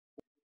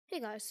Hey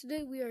guys,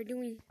 today we are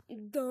doing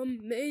the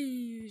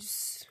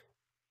maze.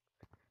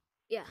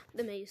 Yeah,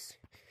 the maze.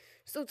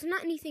 So it's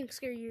not anything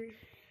scary.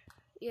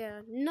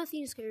 Yeah,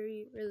 nothing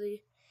scary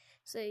really.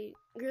 Say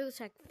Gorilla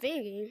Tag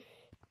thingy.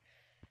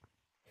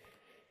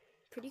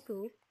 Pretty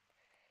cool.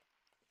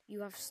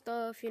 You have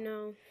stuff,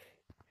 a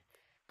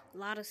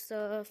lot of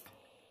stuff.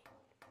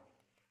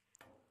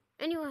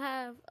 And you'll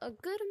have a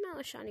good amount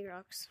of shiny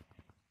rocks.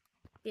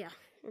 Yeah,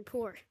 we're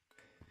poor.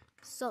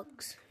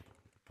 Sucks.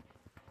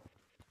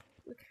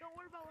 Don't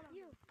worry about what I'm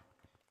doing.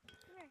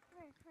 Come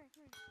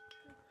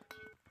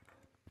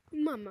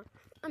here. Mama,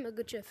 I'm a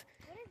good chef.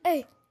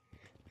 Hey,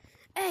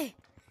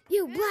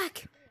 you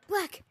black.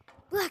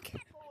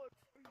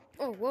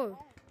 Oh, whoa.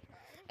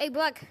 Hey,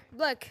 black.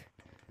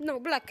 No,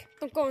 black.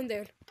 Don't go in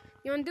there.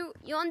 You wanna do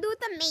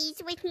the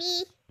maze with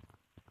me?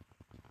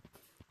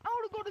 I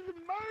want to go to the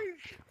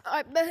maze.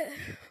 Alright,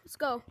 let's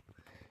go.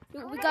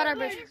 We got our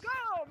best.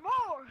 Go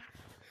more.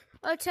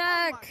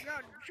 Attack!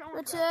 Oh my God,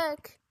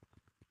 Attack!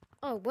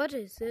 Oh, what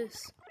is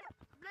this?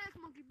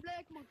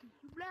 Black monkey,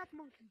 you black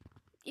monkey.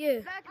 Yeah.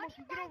 Black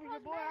monkey, get over here,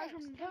 boy. I have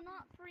something to tell you.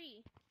 Not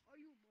free. Are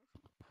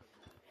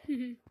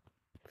you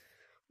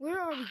Where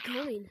are we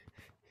going?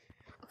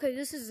 Okay,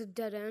 this is a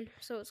dead end,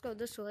 so let's go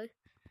this way.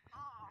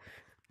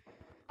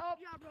 Oh,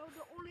 yeah, bro.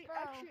 The only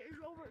exit is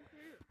over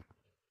here.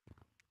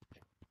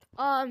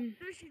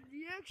 This is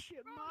the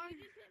exit, man.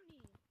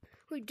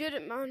 We did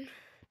it, man.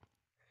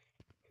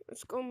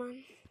 Let's go,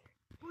 man.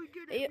 We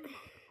did Hey, it.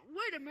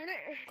 Wait a minute.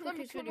 Let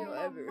me quickest turn video on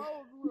my ever.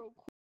 mode real quick.